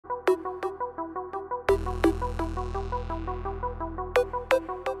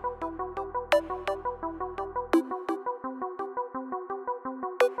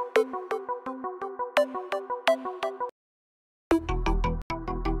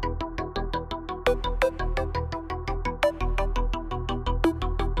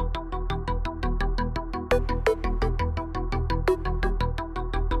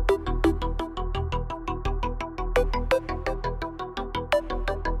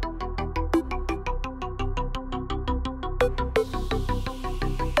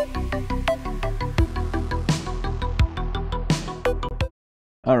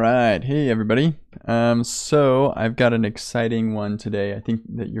All right, hey everybody. So I've got an exciting one today. I think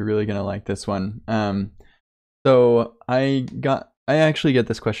that you're really gonna like this one. I actually get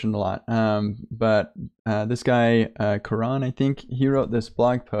this question a lot. But this guy, Karan, I think he wrote this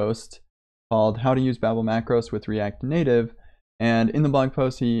blog post called "How to Use Babel Macros with React Native," and in the blog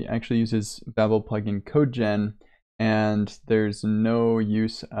post he actually uses Babel plugin codegen, and there's no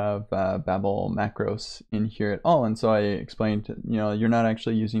use of Babel macros in here at all. And so I explained, you're not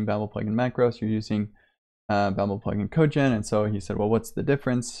actually using Babel plugin macros, you're using Babel plugin codegen. And so he said, well, what's the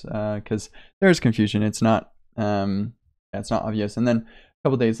difference? Because there's confusion. It's not obvious. And then a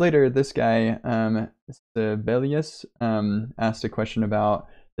couple days later, this guy, Sibelius, asked a question about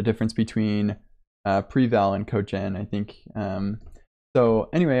the difference between preval and codegen, I think. So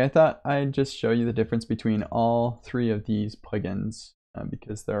anyway, I thought I'd just show you the difference between all three of these plugins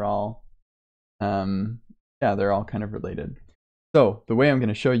because they're all, they're all kind of related. So the way I'm going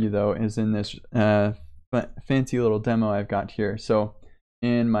to show you though is in this fancy little demo I've got here. So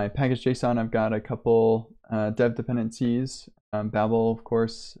in my package.json, I've got a couple dev dependencies, Babel of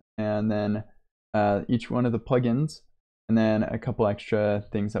course, and then each one of the plugins, and then a couple extra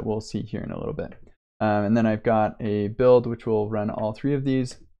things that we'll see here in a little bit. And then I've got a build which will run all three of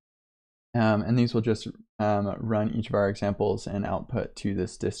these. And these will just run each of our examples and output to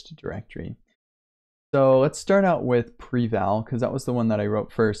this dist directory. So let's start out with preval, because that was the one that I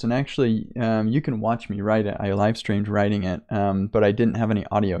wrote first. And actually, you can watch me write it. I live streamed writing it, but I didn't have any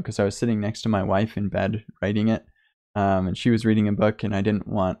audio because I was sitting next to my wife in bed writing it. And she was reading a book, and I didn't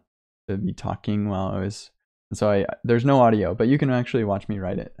want to be talking while I was. So there's no audio, but you can actually watch me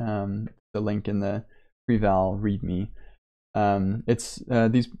write it. The link in the preval readme.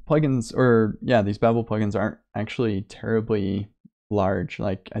 These plugins, these Babel plugins aren't actually terribly large.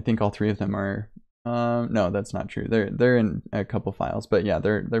 Like I think all three of them are. No, that's not true. They're in a couple files, but yeah,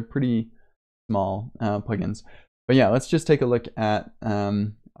 they're pretty small plugins. But yeah, let's just take a look at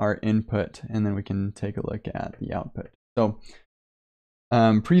our input, and then we can take a look at the output. So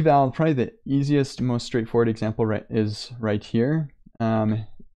preval, probably the easiest, most straightforward example is right here.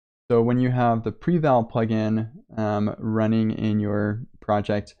 So when you have the preval plugin running in your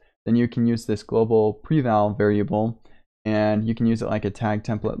project, then you can use this global preval variable, and you can use it like a tag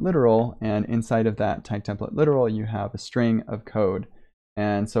template literal, and inside of that tag template literal you have a string of code.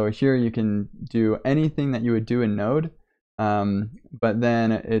 And so here you can do anything that you would do in Node, but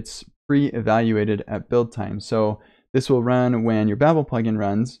then it's pre-evaluated at build time. So this will run when your Babel plugin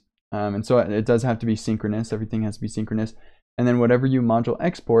runs, and so it does have to be synchronous. Everything has to be synchronous. And then whatever you module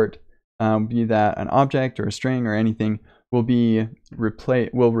export, be that an object or a string or anything, will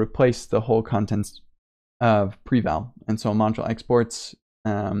replace the whole contents of preval. And so module exports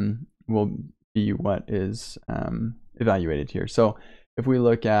will be what is evaluated here. So if we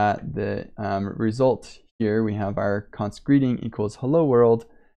look at the result here, we have our const greeting equals hello world,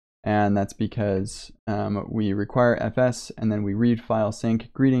 and that's because we require fs, and then we read file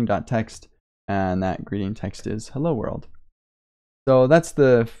sync greeting.text, and that greeting text is hello world. So that's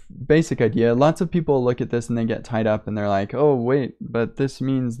the basic idea. Lots of people look at this and they get tied up and they're like, oh wait, but this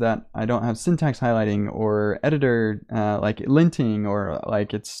means that I don't have syntax highlighting or editor like linting, or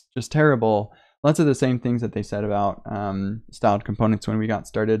like it's just terrible. Lots of the same things that they said about styled components when we got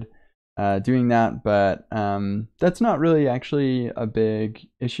started doing that, but that's not really actually a big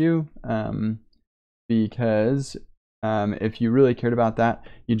issue, because if you really cared about that,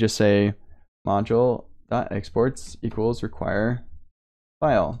 you just say module.exports equals require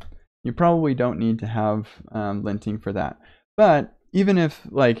file. You probably don't need to have linting for that. But even if,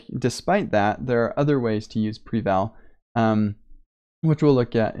 like, despite that, there are other ways to use preval, which we'll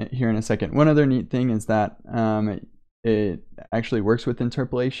look at here in a second. One other neat thing is that it actually works with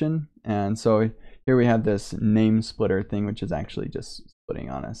interpolation. And so here we have this name splitter thing, which is actually just splitting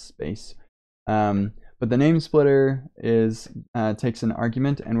on a space. But the name splitter takes an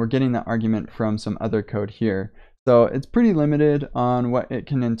argument, and we're getting that argument from some other code here. So it's pretty limited on what it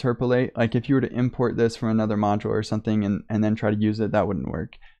can interpolate. Like if you were to import this from another module or something and then try to use it, that wouldn't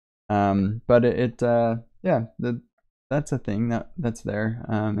work. But that's a thing that's there,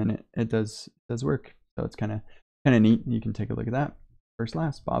 and it does work. So it's kind of neat. You can take a look at that. First,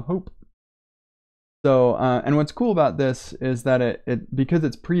 last, Bob Hope. So and what's cool about this is that because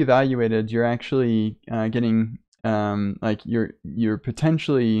it's pre-evaluated, you're actually getting like you're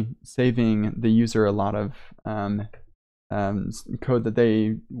potentially saving the user a lot of code that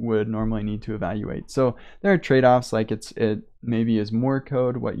they would normally need to evaluate. So there are trade-offs, like it maybe is more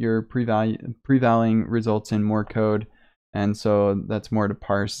code. What you're prevaling results in more code, and so that's more to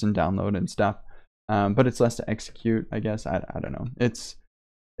parse and download and stuff. But it's less to execute, I guess. I don't know.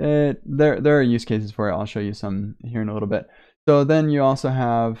 there are use cases for it. I'll show you some here in a little bit. So then you also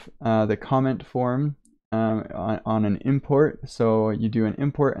have the comment form on an import. So you do an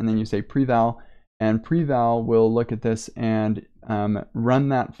import and then you say preval, and preval will look at this and run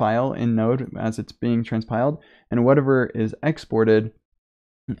that file in Node as it's being transpiled, and whatever is exported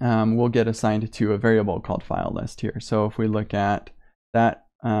will get assigned to a variable called file list here. So if we look at that,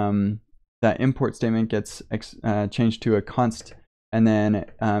 that import statement gets changed to a const, and then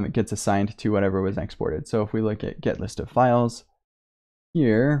it gets assigned to whatever was exported. So if we look at get list of files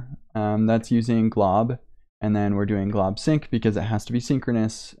here, that's using glob, and then we're doing glob sync because it has to be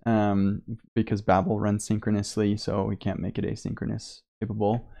synchronous, because Babel runs synchronously, so we can't make it asynchronous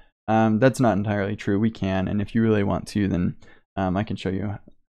capable. That's not entirely true. We can, and if you really want to, then I can show you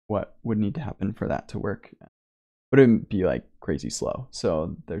what would need to happen for that to work. But it would be like crazy slow.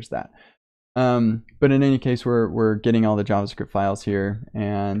 So there's that. But in any case, we're getting all the JavaScript files here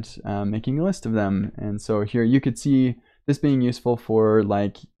and making a list of them. And so here you could see this being useful for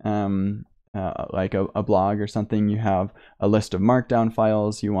like a blog or something. You have a list of markdown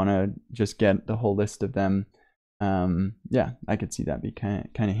files. You want to just get the whole list of them. Yeah, I could see that be kind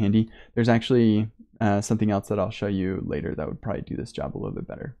of handy. There's actually something else that I'll show you later that would probably do this job a little bit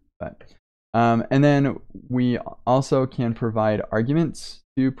better. But and then we also can provide arguments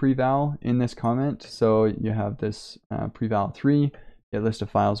to preval in this comment. So you have this preval 3, get list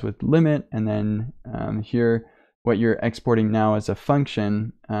of files with limit, and then here what you're exporting now is a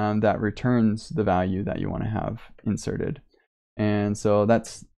function that returns the value that you want to have inserted. And so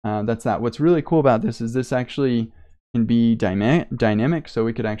that's that. What's really cool about this is this actually can be dynamic. So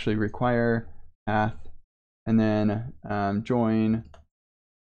we could actually require path and then join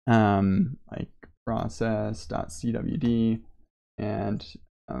like process.cwd and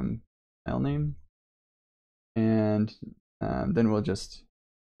file name, and then we'll just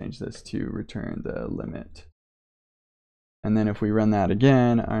change this to return the limit. And then if we run that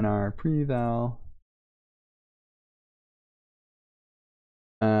again on our preval,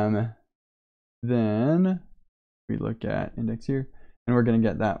 then we look at index here, and we're going to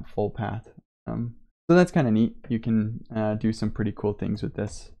get that full path. So that's kind of neat. You can do some pretty cool things with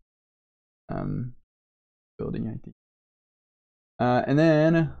this building, I think. And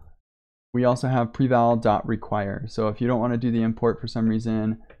then we also have preval.require. So if you don't want to do the import for some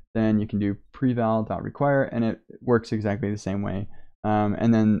reason, then you can do preval.require, and it works exactly the same way.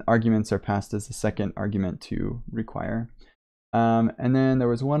 And then arguments are passed as the second argument to require. And then there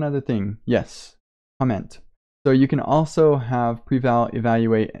was one other thing. Yes, comment. So you can also have preval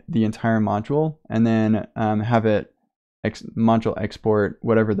evaluate the entire module and then have it module export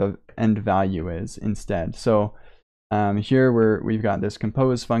whatever the end value is instead. So here we've got this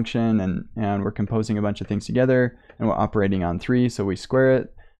compose function, and we're composing a bunch of things together, and we're operating on 3, so we square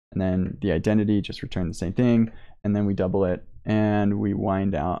it, and then the identity just return the same thing, and then we double it, and we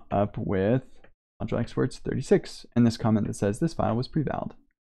wind up with module exports 36, and this comment that says this file was prevaled.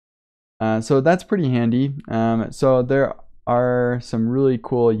 So that's pretty handy. So there are some really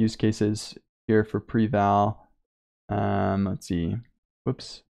cool use cases here for preval. Let's see.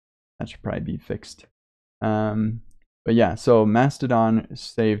 Whoops, that should probably be fixed. But yeah, so Mastodon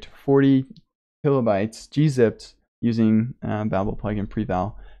saved 40 kilobytes gzipped using Babel plugin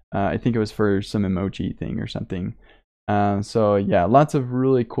preval. I think it was for some emoji thing or something. So yeah, lots of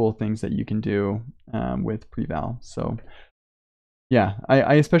really cool things that you can do with preval. So yeah,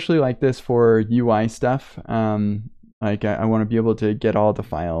 I especially like this for UI stuff. Like I want to be able to get all the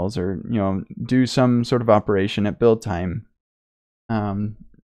files, or do some sort of operation at build time.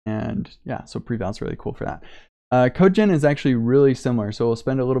 And yeah, so preval is really cool for that. Codegen is actually really similar, so we'll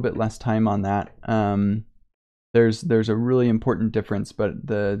spend a little bit less time on that. There's a really important difference, but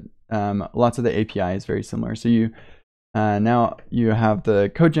the lots of the API is very similar. So you now you have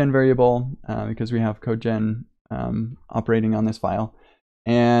the codegen variable because we have codegen operating on this file,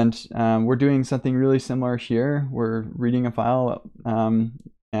 and we're doing something really similar here. We're reading a file,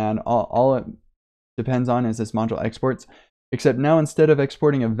 and all it depends on is this module exports. Except now, instead of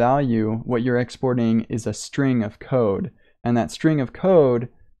exporting a value, what you're exporting is a string of code, and that string of code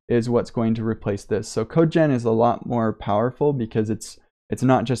is what's going to replace this. So codegen is a lot more powerful because it's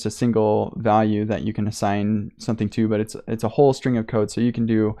not just a single value that you can assign something to, but it's a whole string of code. So you can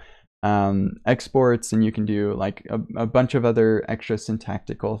do exports, and you can do like a bunch of other extra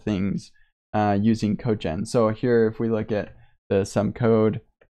syntactical things using codegen. So here, if we look at the some code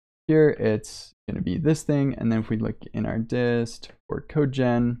here, it's going to be this thing, and then if we look in our dist for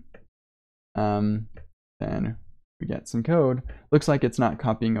codegen, then we get some code. Looks like it's not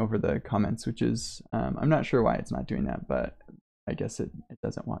copying over the comments, which is I'm not sure why it's not doing that, but I guess it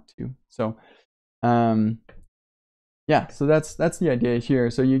doesn't want to. So yeah, so that's the idea here.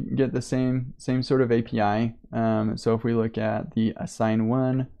 So you get the same sort of API. So if we look at the assign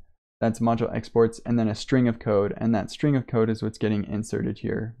one, that's module exports, and then a string of code, and that string of code is what's getting inserted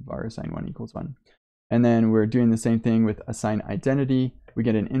here, var assign one equals 1. And then we're doing the same thing with assign identity. We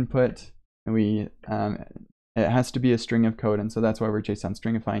get an input, and we it has to be a string of code, and so that's why we're JSON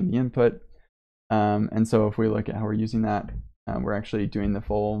stringifying the input. And so if we look at how we're using that, we're actually doing the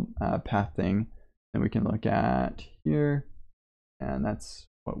full path thing. And we can look at here, and that's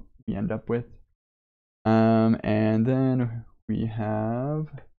what we end up with. And then we have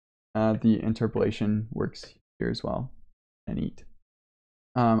the interpolation works here as well, and neat.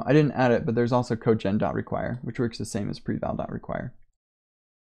 I didn't add it, but there's also codegen.require, which works the same as preval.require.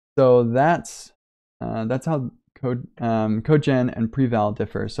 So that's how codegen and preval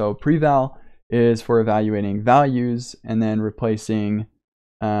differ. So preval is for evaluating values and then replacing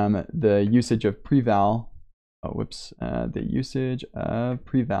the usage of preval. The usage of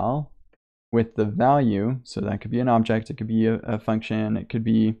preval with the value. So that could be an object, it could be a function, it could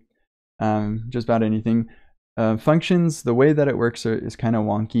be just about anything. Functions, the way that it works is kind of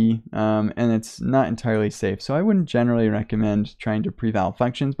wonky, and it's not entirely safe. So I wouldn't generally recommend trying to preval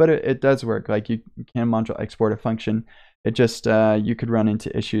functions, but it does work. Like you can module export a function. It just, you could run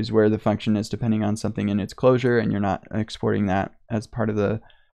into issues where the function is depending on something in its closure and you're not exporting that as part of the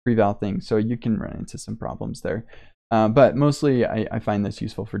preval thing. So you can run into some problems there. But mostly I find this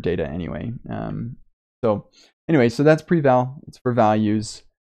useful for data anyway. So anyway, so that's preval, it's for values.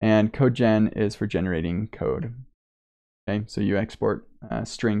 And codegen is for generating code. Okay, so you export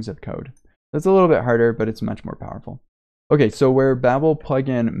strings of code. That's a little bit harder, but it's much more powerful. Okay, so where Babel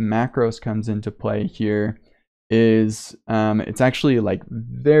plugin macros comes into play here is it's actually like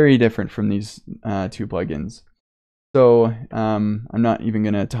very different from these two plugins. So I'm not even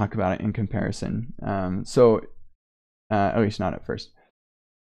going to talk about it in comparison. At least not at first.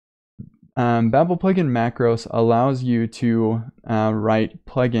 Babel plugin macros allows you to write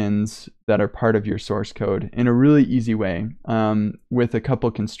plugins that are part of your source code in a really easy way with a couple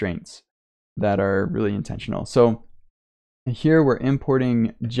constraints that are really intentional. So here we're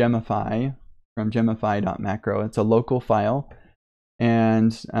importing Gemify from gemify.macro. It's a local file,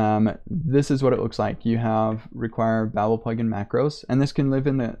 and this is what it looks like. You have require Babel plugin macros, and this can live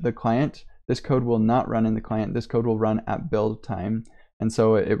in the client. This code will not run in the client. This code will run at build time. And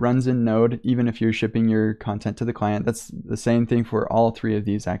so it runs in Node, even if you're shipping your content to the client. That's the same thing for all three of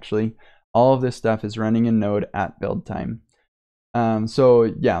these, actually. All of this stuff is running in Node at build time. So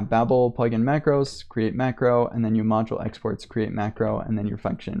yeah, Babel plugin macros, create macro, and then your module exports, create macro, and then your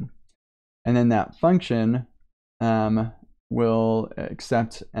function. And then that function will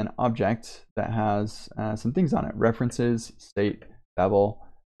accept an object that has some things on it, references, state, Babel,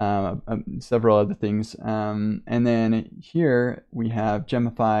 several other things. And then here we have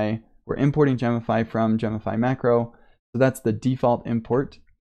Gemify. We're importing Gemify from Gemify macro. So that's the default import.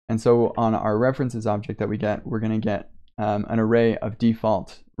 And so on our references object that we get, we're going to get an array of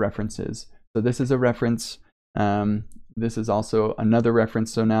default references. So this is a reference. This is also another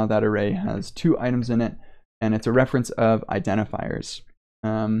reference. So now that array has two items in it, and it's a reference of identifiers.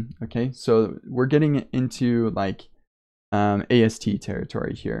 Okay, so we're getting into like AST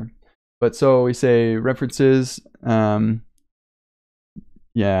territory here. But so we say references.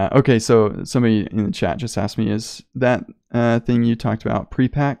 Yeah, okay, so somebody in the chat just asked me, is that thing you talked about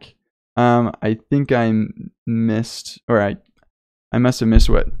prepack? I think I missed, or I must have missed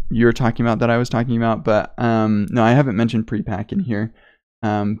what you're talking about that I was talking about, but no, I haven't mentioned prepack in here.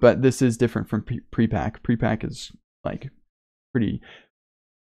 But this is different from prepack. Prepack is like pretty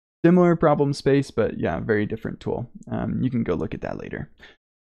similar problem space, but yeah, very different tool. You can go look at that later.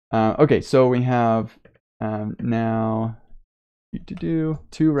 Okay, so we have now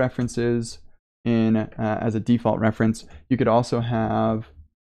two references in as a default reference. You could also have,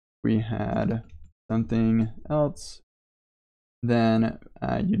 we had something else, then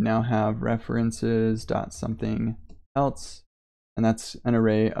you'd now have references dot something else, and that's an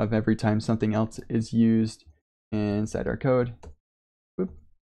array of every time something else is used inside our code.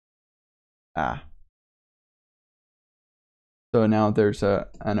 So now there's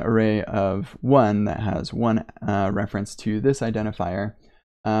an array of one that has one reference to this identifier.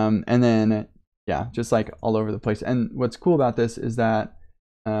 And then, yeah, just like all over the place. And what's cool about this is that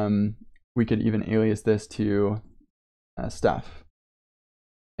we could even alias this to stuff.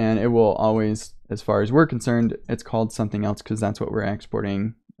 And it will always, as far as we're concerned, it's called something else because that's what we're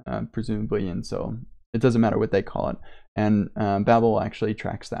exporting, presumably. And so it doesn't matter what they call it. And Babel actually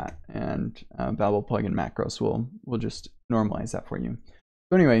tracks that, and Babel plugin macros will just normalize that for you.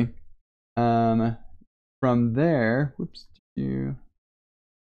 So anyway, from there,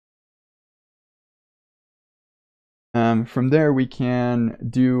 from there we can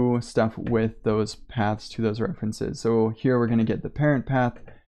do stuff with those paths to those references. So here we're going to get the parent path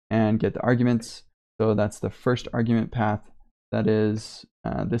and get the arguments. So that's the first argument path, that is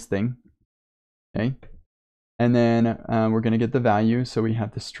this thing, okay? And then we're going to get the value. So we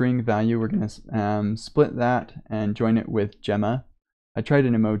have the string value. We're going to split that and join it with Gemma. I tried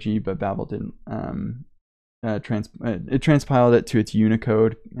an emoji, but Babel didn't. It transpiled it to its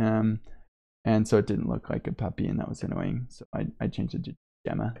Unicode, and so it didn't look like a puppy, and that was annoying. So I changed it to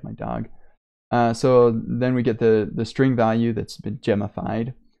Gemma, my dog. So then we get the string value that's been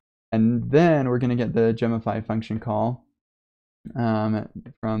gemmified, and then we're going to get the gemmify function call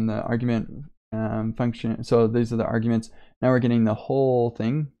from the argument function. So these are the arguments. Now we're getting the whole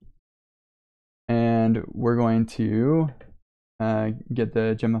thing, and we're going to get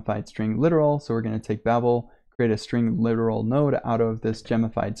the gemmified string literal. So we're going to take Babel, create a string literal node out of this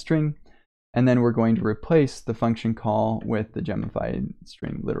gemmified string, and then we're going to replace the function call with the gemmified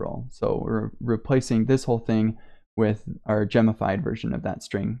string literal. So we're replacing this whole thing with our gemmified version of that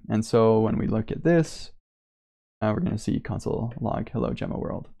string. And so when we look at this, we're going to see console log hello Gemma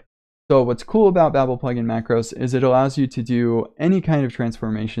world. So what's cool about Babel plugin macros is it allows you to do any kind of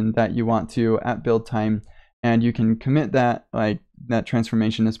transformation that you want to at build time, and you can commit that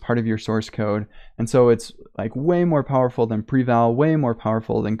transformation as part of your source code. And so it's like way more powerful than preval, way more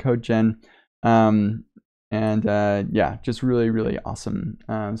powerful than codegen, yeah, just really awesome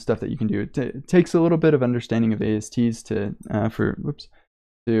stuff that you can do. It takes a little bit of understanding of ASTs to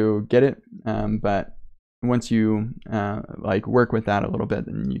get it, but once you work with that a little bit,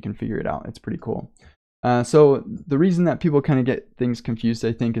 then you can figure it out. It's pretty cool. So the reason that people kind of get things confused,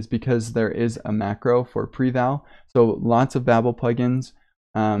 I think, is because there is a macro for preval. So lots of Babel plugins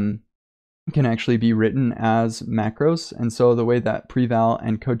can actually be written as macros. And so the way that preval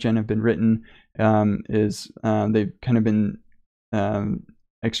and codegen have been written is they've kind of been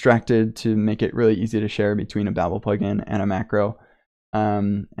extracted to make it really easy to share between a Babel plugin and a macro.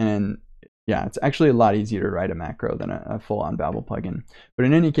 And yeah, it's actually a lot easier to write a macro than a full-on Babel plugin. But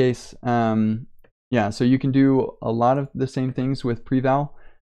in any case, yeah, so you can do a lot of the same things with preval.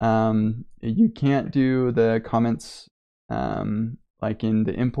 You can't do the comments like in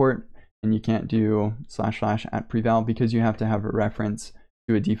the import, and you can't do / at preval because you have to have a reference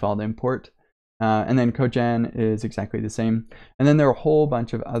to a default import. And then codegen is exactly the same. And then there are a whole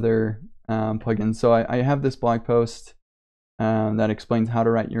bunch of other plugins. So I have this blog post that explains how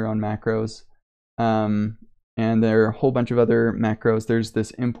to write your own macros. And there are a whole bunch of other macros. There's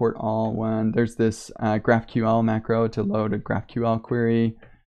this import all one. There's this GraphQL macro to load a GraphQL query.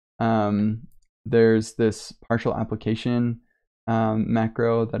 There's this partial application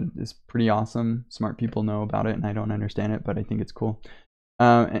macro that is pretty awesome. Smart people know about it, and I don't understand it, but I think it's cool.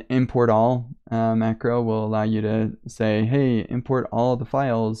 Import all macro will allow you to say, hey, import all the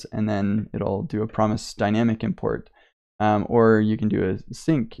files, and then it'll do a promise dynamic import. Or you can do a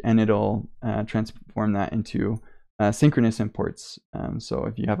sync, and it'll transform that into synchronous imports. So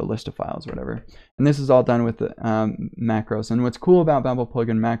if you have a list of files or whatever. And this is all done with the macros. And what's cool about Babel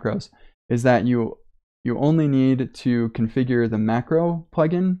plugin macros is that you only need to configure the macro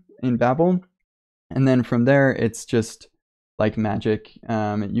plugin in Babel. And then from there, it's just like magic.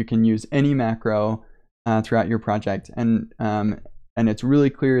 You can use any macro throughout your project. And it's really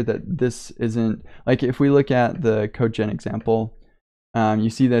clear that this isn't, like if we look at the codegen example, you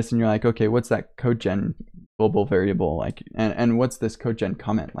see this and you're like, okay, what's that codegen global variable like? And what's this codegen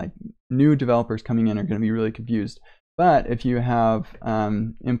comment? Like new developers coming in are going to be really confused. But if you have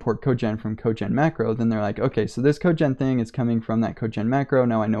import codegen from codegen macro, then they're like, okay, so this codegen thing is coming from that codegen macro.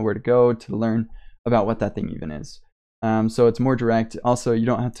 Now I know where to go to learn about what that thing even is. So it's more direct. Also, you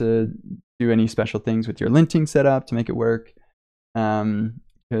don't have to do any special things with your linting setup to make it work.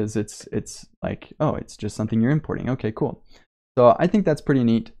 Because it's like, oh, it's just something you're importing. Okay, cool. So I think that's pretty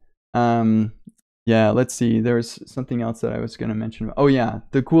neat. Yeah, let's see. There's something else that I was going to mention. Oh yeah,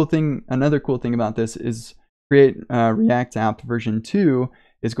 another cool thing about this is Create React app version 2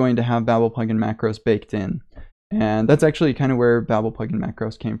 is going to have Babel plugin macros baked in. And that's actually kind of where Babel plugin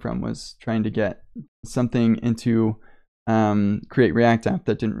macros came from, was trying to get something into Create React app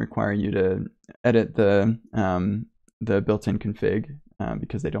that didn't require you to edit the built-in config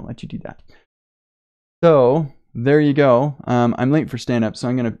because they don't let you do that. So there you go. I'm late for stand-up, so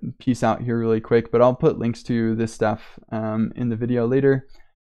I'm going to peace out here really quick, but I'll put links to this stuff in the video later.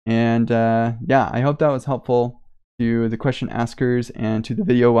 And yeah, I hope that was helpful to the question askers and to the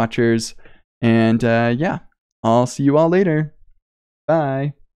video watchers. And yeah, I'll see you all later.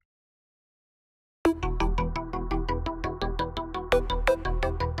 Bye.